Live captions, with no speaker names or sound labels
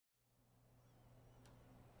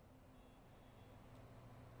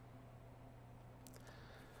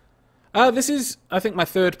This is, I think, my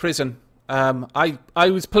third prison. I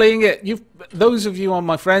was playing it. Those of you on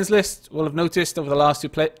my friends list will have noticed over the last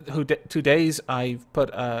 2 days I've put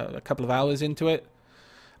a couple of hours into it.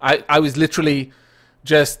 I was literally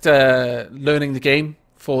just learning the game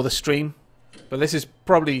for the stream, but this is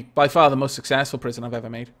probably by far the most successful prison I've ever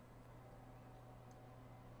made.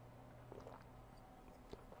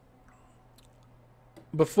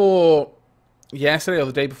 Before yesterday, or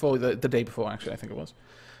the day before, the day before actually, I think it was.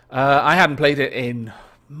 I hadn't played it in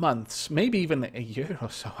months, maybe even a year or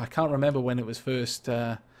so. I can't remember when it was first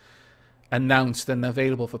announced and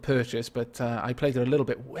available for purchase, but I played it a little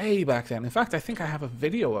bit way back then. In fact, I think I have a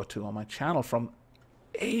video or two on my channel from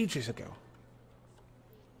ages ago.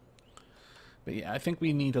 But yeah, I think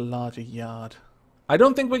we need a larger yard. I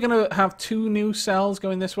don't think we're going to have 2 new cells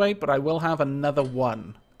going this way, but I will have another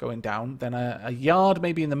one going down. Then a yard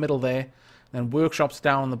maybe in the middle there, then workshops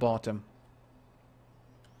down on the bottom.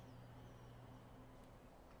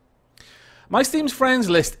 My Steam's friends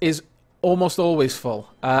list is almost always full.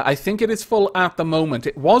 I think it is full at the moment.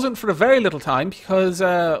 It wasn't for a very little time because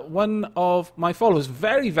one of my followers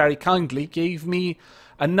very, very kindly gave me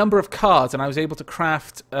a number of cards and I was able to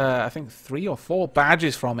craft, I think, 3 or 4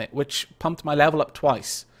 badges from it, which pumped my level up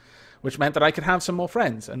twice, which meant that I could have some more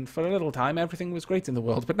friends. And for a little time, everything was great in the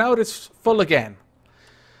world. But now it is full again.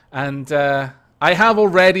 And I have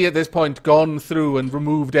already at this point gone through and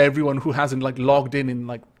removed everyone who hasn't logged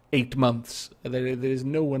in 8 months. There is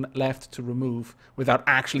no one left to remove without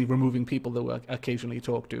actually removing people that we occasionally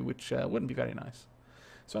talk to, which wouldn't be very nice.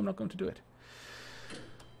 So I'm not going to do it.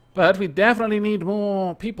 But we definitely need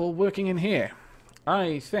more people working in here,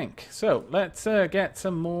 I think. So let's get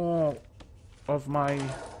some more of my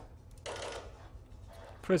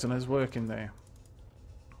prisoners working there.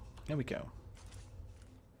 There we go.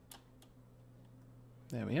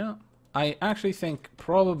 There we are. I actually think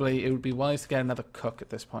probably it would be wise to get another cook at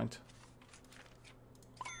this point.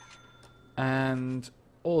 And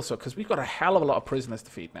also, because we've got a hell of a lot of prisoners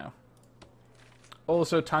to feed now.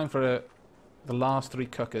 Also, time for the last 3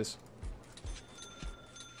 cookers.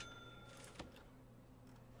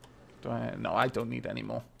 No, I don't need any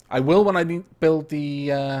more. I will when I build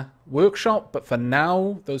the workshop, but for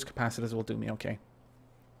now, those capacitors will do me okay.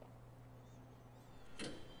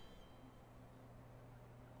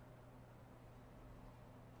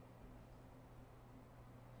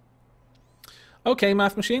 Okay,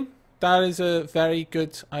 Math Machine. That is a very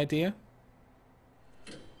good idea.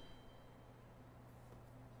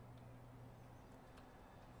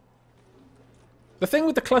 The thing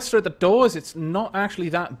with the cluster at the door is it's not actually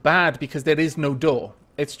that bad because there is no door.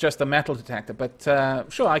 It's just a metal detector. But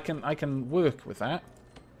sure, I can work with that.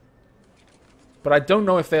 But I don't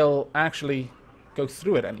know if they'll actually go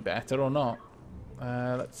through it any better or not.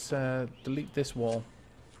 Let's delete this wall.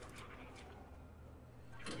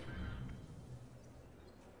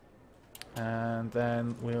 And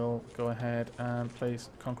then we'll go ahead and place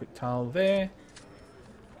concrete tile there.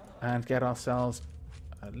 And get ourselves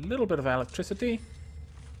a little bit of electricity.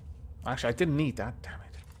 Actually, I didn't need that. Damn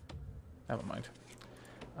it. Never mind.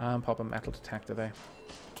 Pop a metal detector there.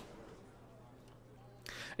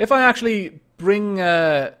 If I actually bring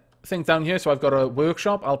things down here, so I've got a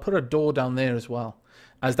workshop, I'll put a door down there as well.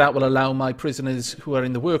 As that will allow my prisoners who are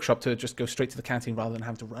in the workshop to just go straight to the canteen rather than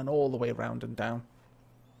have to run all the way around and down.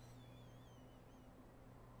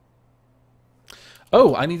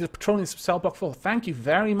 Oh, I needed patrolling cell block 4. Thank you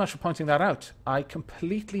very much for pointing that out. I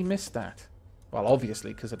completely missed that. Well,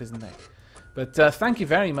 obviously, because it isn't there. But thank you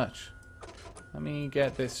very much. Let me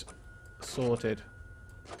get this sorted.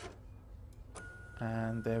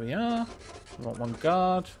 And there we are. We want 1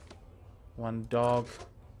 guard, 1 dog.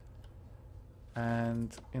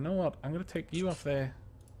 And you know what? I'm going to take you off there.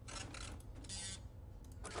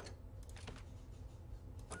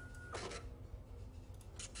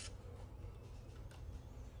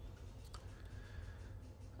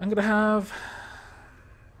 I'm going to have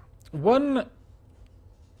 1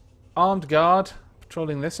 armed guard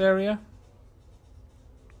patrolling this area.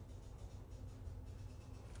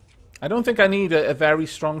 I don't think I need a very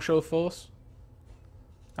strong show force.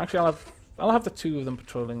 Actually, I'll have the 2 of them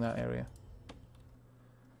patrolling that area.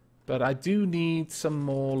 But I do need some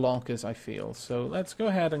more lockers, I feel. So let's go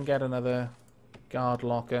ahead and get another guard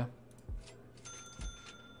locker.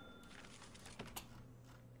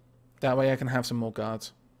 That way I can have some more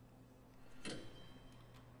guards.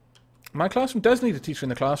 My classroom does need a teacher in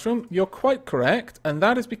the classroom. You're quite correct. And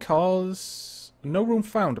that is because no room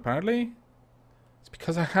found, apparently. It's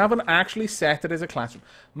because I haven't actually set it as a classroom.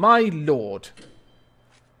 My lord.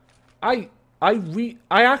 I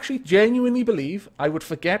actually genuinely believe I would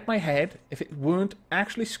forget my head if it weren't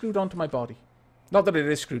actually screwed onto my body. Not that it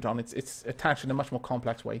is screwed on, it's attached in a much more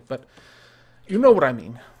complex way, but you know what I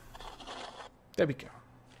mean. There we go.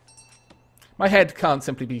 My head can't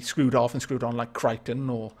simply be screwed off and screwed on like Crichton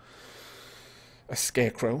or a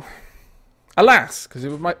scarecrow. Alas, because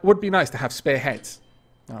it would be nice to have spare heads.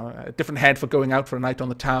 A different head for going out for a night on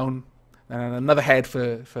the town, and another head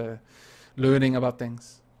for learning about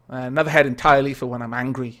things. Another head entirely for when I'm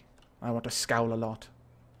angry. I want to scowl a lot.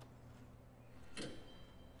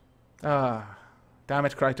 Ah, damn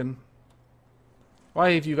it, Crichton.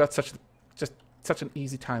 Why have you got such an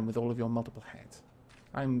easy time with all of your multiple heads?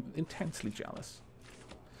 I'm intensely jealous.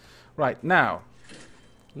 Right, now,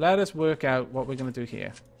 let us work out what we're going to do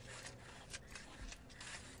here.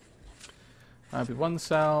 I'll be one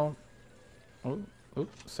cell. Oh,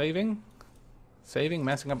 saving. Saving,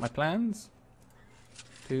 messing up my plans.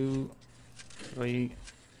 2, 3,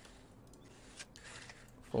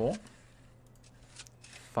 4,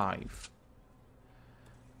 5.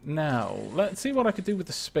 Now, let's see what I could do with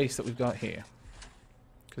the space that we've got here.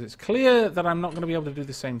 Because it's clear that I'm not going to be able to do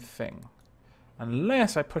the same thing.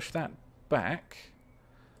 Unless I push that back.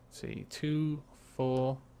 Let's see, 2,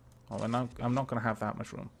 4. Oh, I'm not going to have that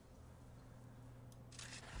much room.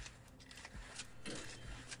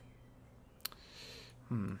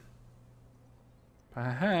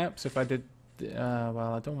 Perhaps if I did...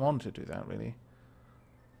 well, I don't want to do that, really.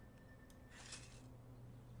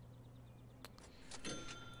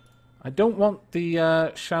 I don't want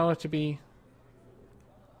the shower to be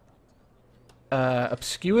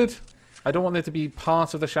obscured. I don't want there to be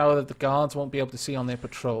parts of the shower that the guards won't be able to see on their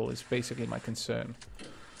patrol, is basically my concern.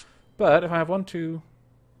 But if I have 1, 2,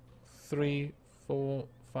 3, 4,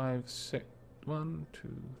 5, 6... 1, 2,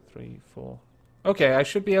 3, 4... Okay, I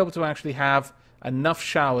should be able to actually have enough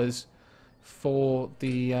showers for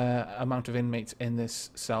the amount of inmates in this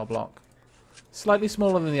cell block. Slightly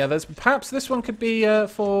smaller than the others. Perhaps this one could be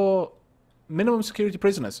for minimum security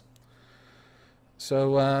prisoners.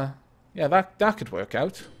 So, yeah, that could work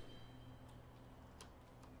out.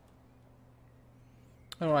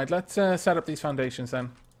 Alright, let's set up these foundations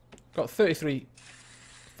then. Got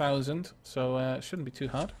 33,000, so it shouldn't be too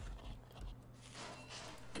hard.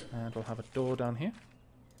 And we'll have a door down here.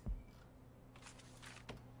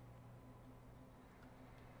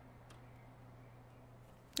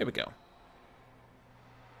 Here we go.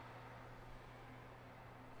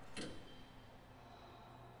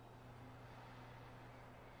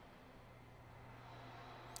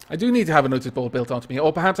 I do need to have a notice board built onto me,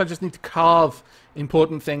 or perhaps I just need to carve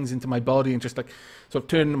important things into my body and just like sort of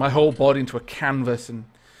turn my whole body into a canvas and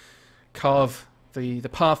carve the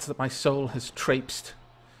paths that my soul has traipsed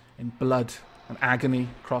in blood and agony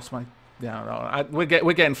across my... Yeah, no, we're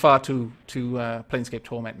getting far too Planescape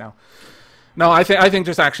Torment now. No, I think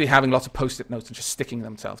just actually having lots of post-it notes and just sticking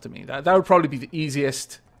themselves to me. That would probably be the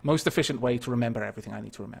easiest, most efficient way to remember everything I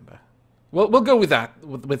need to remember. We'll go with that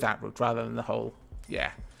route rather than the whole...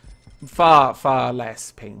 Yeah. Far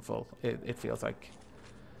less painful, it feels like.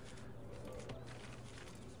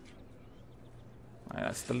 Alright,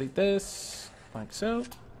 let's delete this, like so.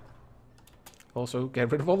 Also,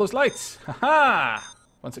 get rid of all those lights. Haha!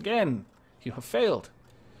 Once again, you have failed.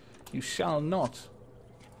 You shall not.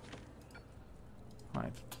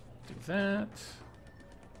 Right, do that.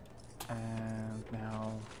 And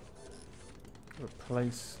now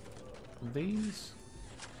replace these.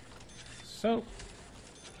 So.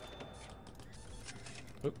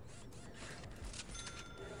 Oop.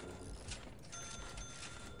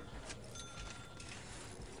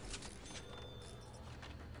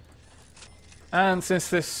 And since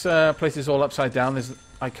this place is all upside down,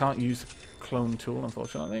 I can't use the clone tool,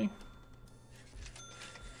 unfortunately.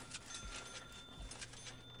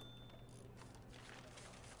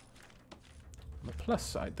 On the plus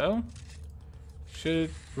side, though,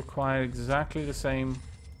 should require exactly the same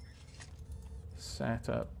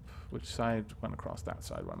setup. Which side went across? That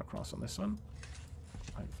side went across on this one.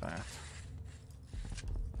 Like that.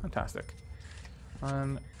 Fantastic.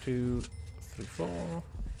 1, 2, 3, 4.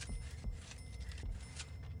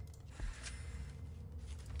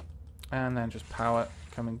 And then just power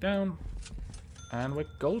coming down. And we're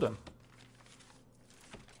golden.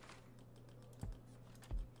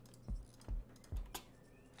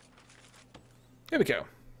 Here we go.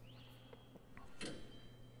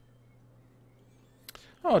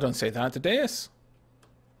 Oh, don't say that to Deus.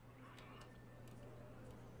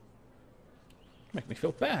 Make me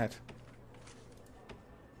feel bad.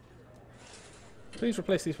 Please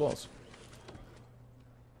replace these walls.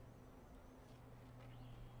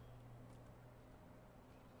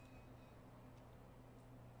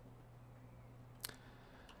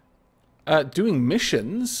 Doing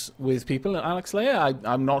missions with people at Alex Layer.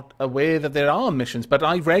 I'm not aware that there are missions, but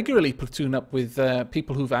I regularly platoon up with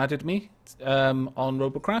people who've added me on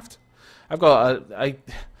Robocraft.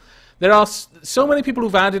 There are so many people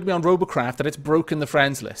who've added me on Robocraft that it's broken the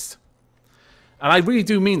friends list. And I really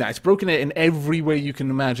do mean that. It's broken it in every way you can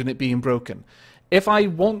imagine it being broken. If I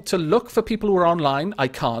want to look for people who are online, I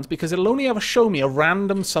can't, because it'll only ever show me a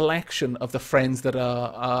random selection of the friends that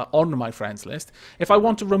are on my friends list. If I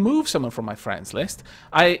want to remove someone from my friends list,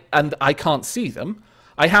 and I can't see them,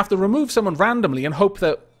 I have to remove someone randomly and hope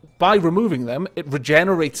that by removing them, it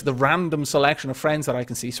regenerates the random selection of friends that I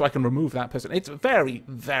can see, so I can remove that person. It's very,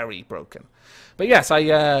 very broken. But yes,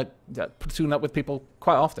 I platoon up with people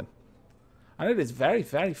quite often. And it is very,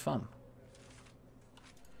 very fun.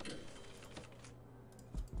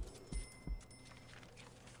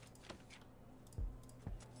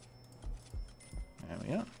 There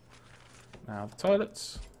we are. Now the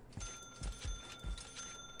toilets.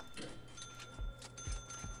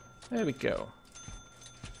 There we go.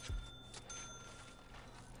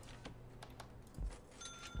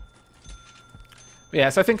 But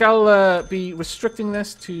yes, I think I'll be restricting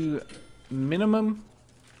this to minimum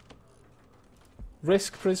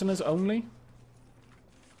risk prisoners only.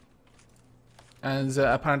 As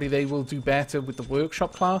apparently they will do better with the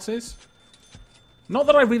workshop classes. Not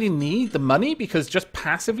that I really need the money, because just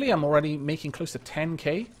passively I'm already making close to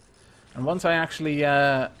 10k. And once I actually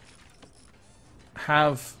have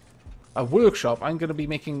a workshop, I'm going to be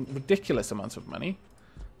making ridiculous amounts of money.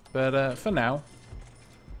 But for now,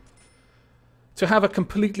 to have a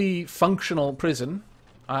completely functional prison,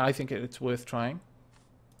 I think it's worth trying.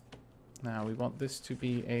 Now we want this to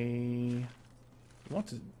be a... We want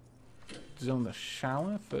to zone the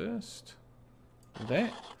shower first.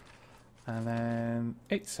 There. And then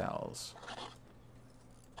 8 cells.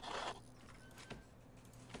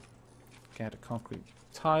 Get a concrete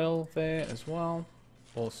tile there as well.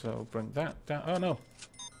 Also bring that down. Oh no.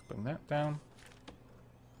 Bring that down.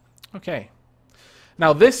 Okay.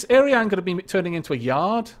 Now this area I'm going to be turning into a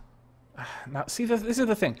yard. Now see, this is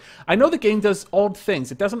the thing. I know the game does odd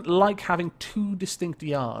things. It doesn't like having 2 distinct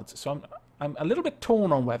yards. So I'm a little bit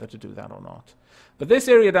torn on whether to do that or not. But this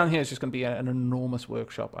area down here is just going to be an enormous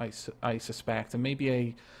workshop, I suspect. And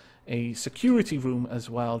maybe a security room as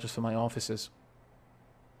well, just for my offices.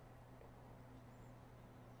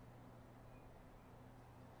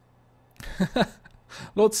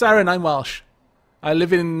 Lord Saren, I'm Welsh. I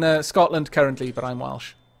live in Scotland currently, but I'm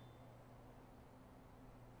Welsh.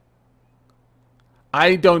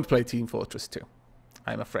 I don't play Team Fortress 2,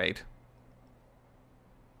 I'm afraid.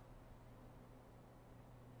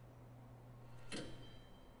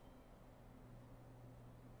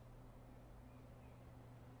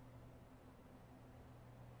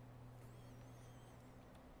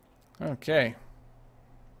 Okay.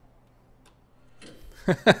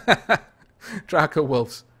 Draco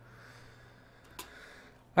Wolves.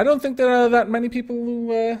 I don't think there are that many people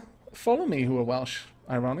who follow me who are Welsh,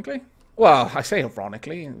 ironically. Well, I say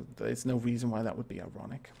ironically. There's no reason why that would be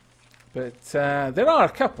ironic. But there are a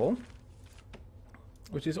couple,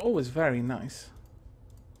 which is always very nice.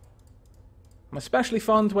 I'm especially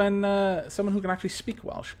fond when someone who can actually speak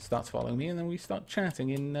Welsh starts following me, and then we start chatting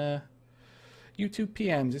in YouTube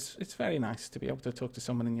PMs. It's very nice to be able to talk to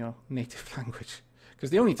someone in your native language. Because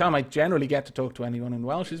the only time I generally get to talk to anyone in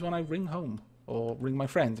Welsh is when I ring home, or ring my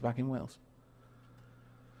friends back in Wales.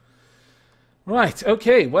 Right,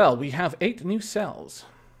 okay, well, we have 8 new cells.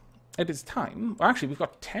 It is time... Well, actually, we've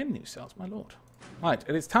got 10 new cells, my lord. Right,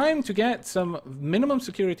 it is time to get some minimum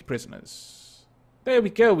security prisoners. There we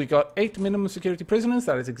go, we got 8 minimum security prisoners.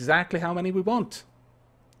 That is exactly how many we want.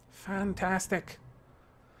 Fantastic.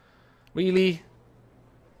 Really?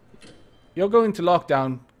 You're going to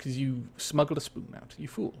lockdown because you smuggled a spoon out, you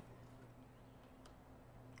fool.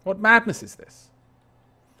 What madness is this?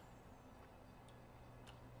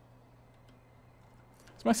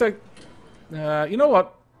 It's my you know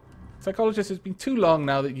what? Psychologist, it's been too long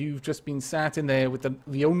now that you've just been sat in there with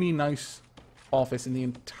the only nice office in the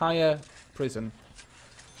entire prison.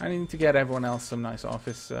 I need to get everyone else some nice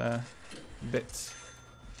office bits.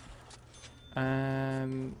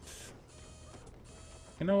 And...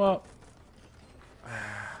 You know what?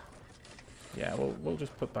 Yeah, we'll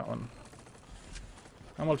just put that one.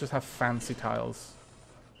 And we'll just have fancy tiles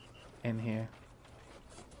in here.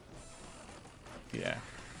 Yeah.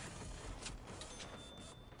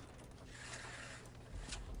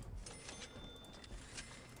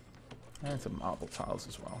 And some marble tiles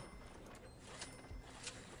as well.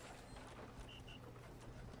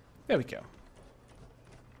 There we go.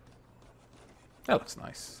 That looks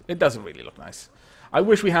nice. It doesn't really look nice. I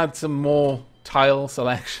wish we had some more tile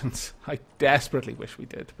selections. I desperately wish we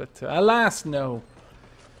did. But alas, no.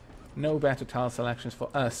 No better tile selections for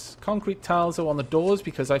us. Concrete tiles are on the doors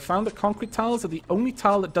because I found that concrete tiles are the only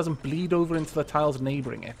tile that doesn't bleed over into the tiles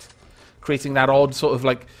neighbouring it. Creating that odd sort of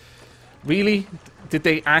like... Really? Did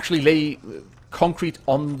they actually lay concrete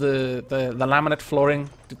on the laminate flooring?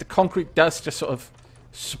 Did the concrete dust just sort of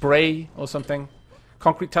spray or something?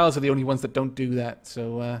 Concrete tiles are the only ones that don't do that,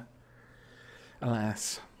 so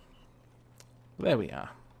alas. There we are.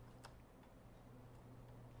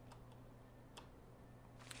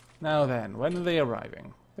 Now then, when are they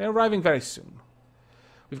arriving? They're arriving very soon.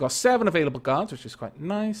 We've got 7 available guards, which is quite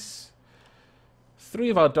nice.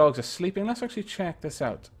 3 of our dogs are sleeping. Let's actually check this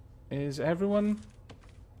out. Is everyone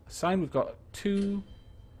assigned? We've got 2,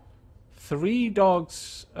 3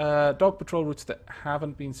 dogs, dog patrol routes that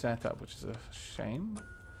haven't been set up, which is a shame.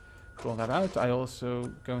 Draw that out. I also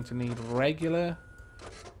going to need regular,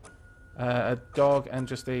 a dog and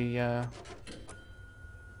just a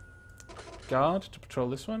guard to patrol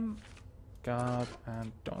this one. Guard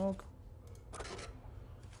and dog.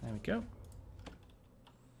 There we go.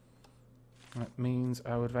 That means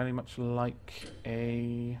I would very much like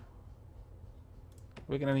a...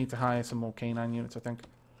 We're going to need to hire some more canine units, I think.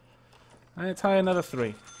 And let's hire another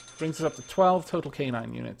 3. Brings us up to 12 total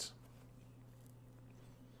canine units.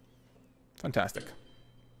 Fantastic.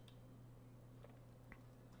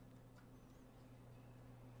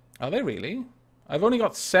 Are they really? I've only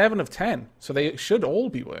got 7 of 10, so they should all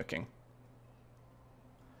be working.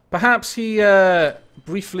 Perhaps he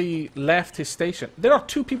briefly left his station. There are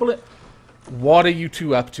 2 people... What are you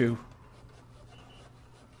 2 up to?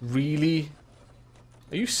 Really?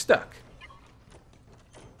 Are you stuck?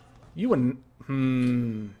 You were...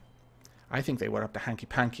 I think they were up to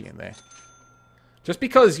hanky-panky in there. Just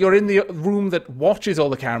because you're in the room that watches all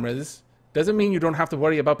the cameras doesn't mean you don't have to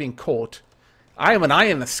worry about being caught. I am an eye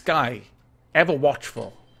in the sky. Ever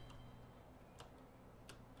watchful.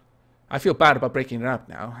 I feel bad about breaking it up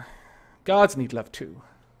now. Guards need love too.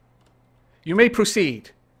 You may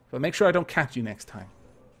proceed, but make sure I don't catch you next time.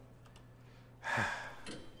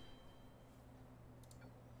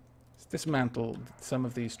 Let's dismantle some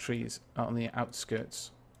of these trees out on the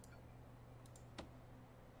outskirts.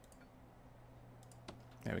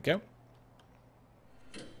 There we go.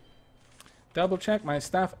 Double check my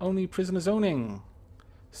staff only prisoner zoning.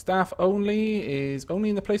 Staff only is only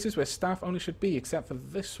in the places where staff only should be, except for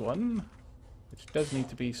this one, which does need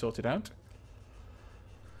to be sorted out.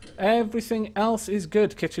 Everything else is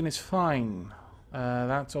good. Kitchen is fine.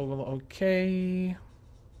 That's all okay.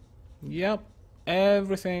 Yep.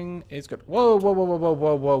 Everything is good. Whoa, whoa, whoa, whoa, whoa,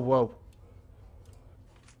 whoa, whoa, whoa.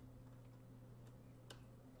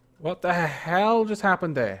 What the hell just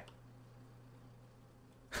happened there?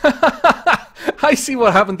 I see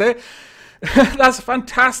what happened there. That's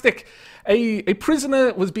fantastic. A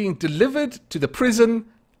prisoner was being delivered to the prison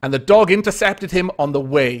and the dog intercepted him on the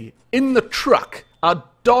way. In the truck, our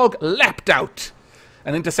dog leapt out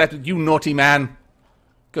and intercepted you, naughty man.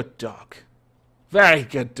 Good dog. Very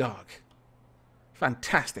good dog.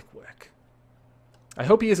 Fantastic work. I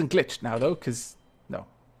hope he isn't glitched now, though, because... No,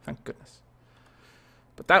 thank goodness.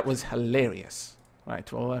 But that was hilarious.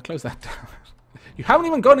 Right, well, close that down. You haven't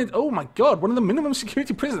even gone in... Oh, my God. One of the minimum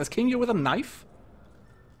security prisoners came here with a knife?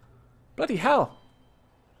 Bloody hell.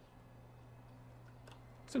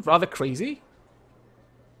 It's rather crazy.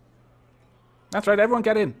 That's right, everyone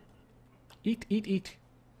get in. Eat, eat, eat.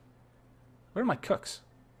 Where are my cooks?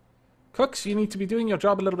 Cooks, you need to be doing your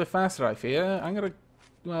job a little bit faster, I fear. I'm gonna...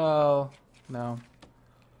 Well, no.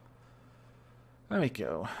 There we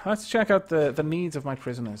go. Let's check out the needs of my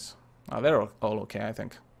prisoners. Oh, they're all okay, I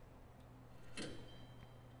think.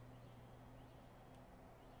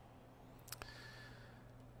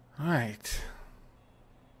 Right.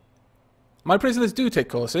 My prisoners do take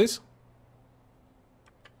courses.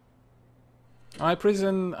 My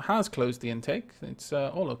prison has closed the intake. It's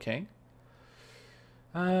all okay.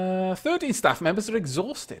 13 staff members are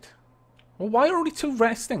exhausted. Well, why are only 2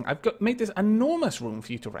 resting? I've made this enormous room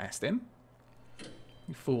for you to rest in.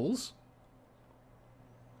 You fools.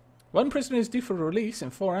 1 prisoner is due for release in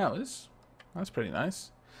 4 hours. That's pretty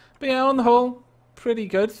nice. But yeah, on the whole, pretty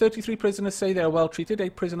good. 33 prisoners say they are well treated.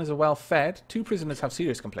 8 prisoners are well fed. 2 prisoners have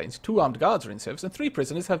serious complaints. 2 armed guards are in service. And 3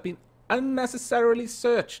 prisoners have been unnecessarily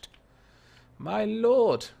searched. My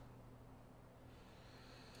lord.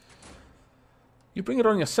 You bring it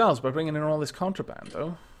on yourselves by bringing in all this contraband,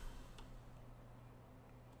 though.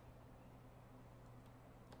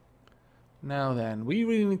 Now then, we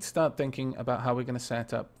really need to start thinking about how we're going to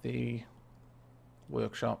set up the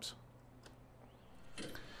workshops.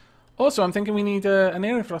 Also, I'm thinking we need an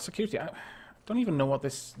area for our security. I don't even know what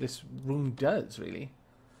this room does, really.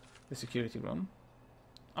 The security room.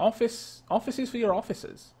 Offices for your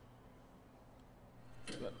officers.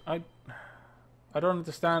 But I don't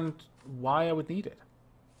understand why I would need it.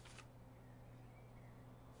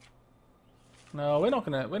 No, we're not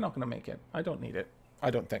gonna make it. I don't need it. I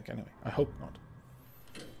don't think, anyway. I hope not.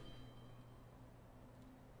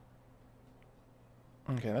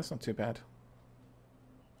 Okay, that's not too bad.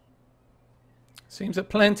 Seems that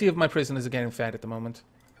plenty of my prisoners are getting fed at the moment.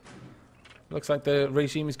 Looks like the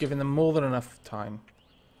regime is giving them more than enough time.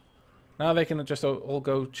 Now they can just all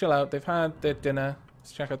go chill out. They've had their dinner.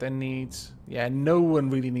 Let's check out their needs. Yeah, no one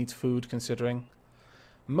really needs food, considering.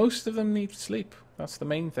 Most of them need sleep. That's the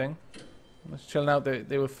main thing. Let's chill out.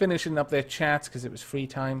 They were finishing up their chats because it was free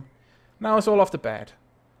time. Now it's all off to bed.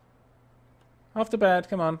 Off to bed,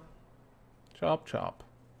 come on. Chop, chop.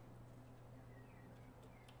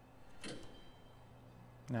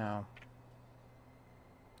 Now.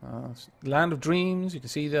 Land of Dreams. You can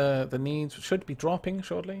see the needs should be dropping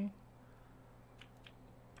shortly.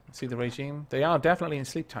 See the regime. They are definitely in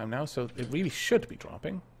sleep time now, so it really should be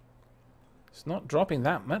dropping. It's not dropping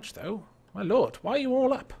that much, though. My lord, why are you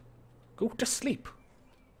all up? Go to sleep.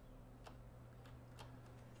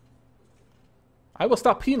 I will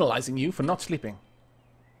start penalizing you for not sleeping.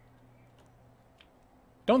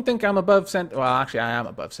 Don't think I'm above sending... Well, actually, I am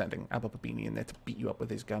above sending Abababini in there to beat you up with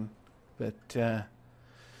his gun. But, a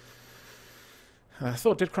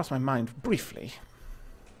thought did cross my mind briefly.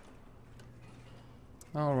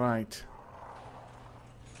 Alright.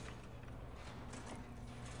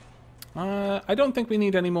 I don't think we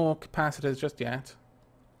need any more capacitors just yet.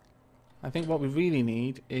 I think what we really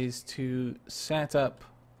need is to set up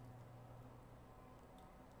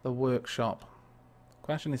the workshop.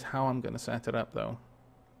 Question is how I'm going to set it up, though.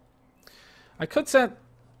 I could set...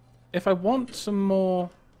 If I want some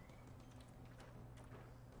more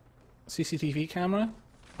CCTV camera,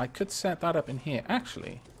 I could set that up in here.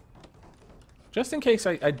 Actually, just in case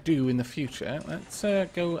I do in the future, let's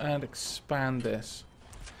go and expand this.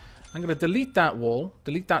 I'm going to delete that wall,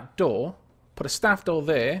 delete that door, put a staff door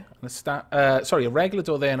there, and a regular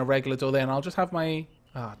door there and a regular door there, and I'll just have my...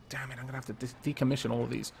 Oh, damn it, I'm going to have to decommission all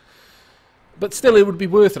of these. But still, it would be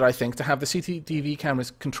worth it, I think, to have the CCTV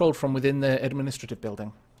cameras controlled from within the administrative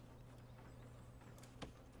building.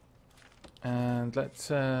 And let's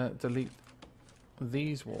delete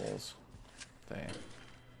these walls there.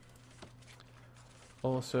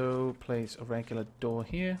 Also, place a regular door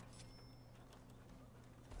here.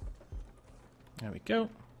 There we go.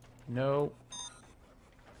 No.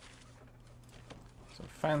 Some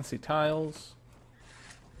fancy tiles.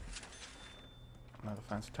 Another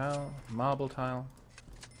fancy tile. Marble tile.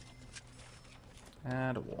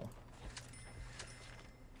 And a wall.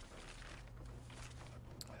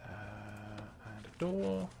 And a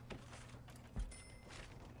door.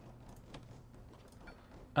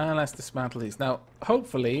 And let's dismantle these. Now,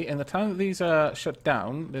 hopefully, in the time that these are shut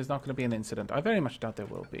down, there's not going to be an incident. I very much doubt there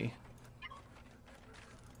will be.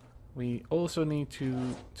 We also need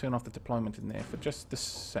to turn off the deployment in there for just a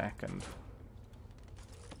second.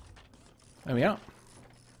 There we are.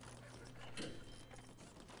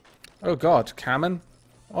 Oh god, Cameron?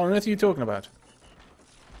 What on earth are you talking about?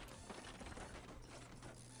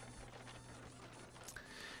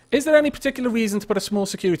 Is there any particular reason to put a small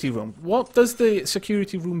security room? What does the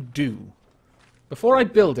security room do? Before I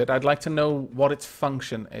build it, I'd like to know what its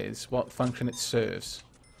function is, what function it serves.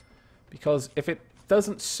 Because if it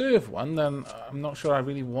doesn't serve one, then I'm not sure I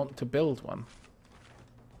really want to build one.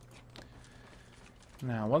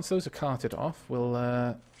 Now, once those are carted off,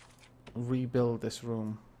 we'll rebuild this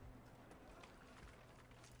room.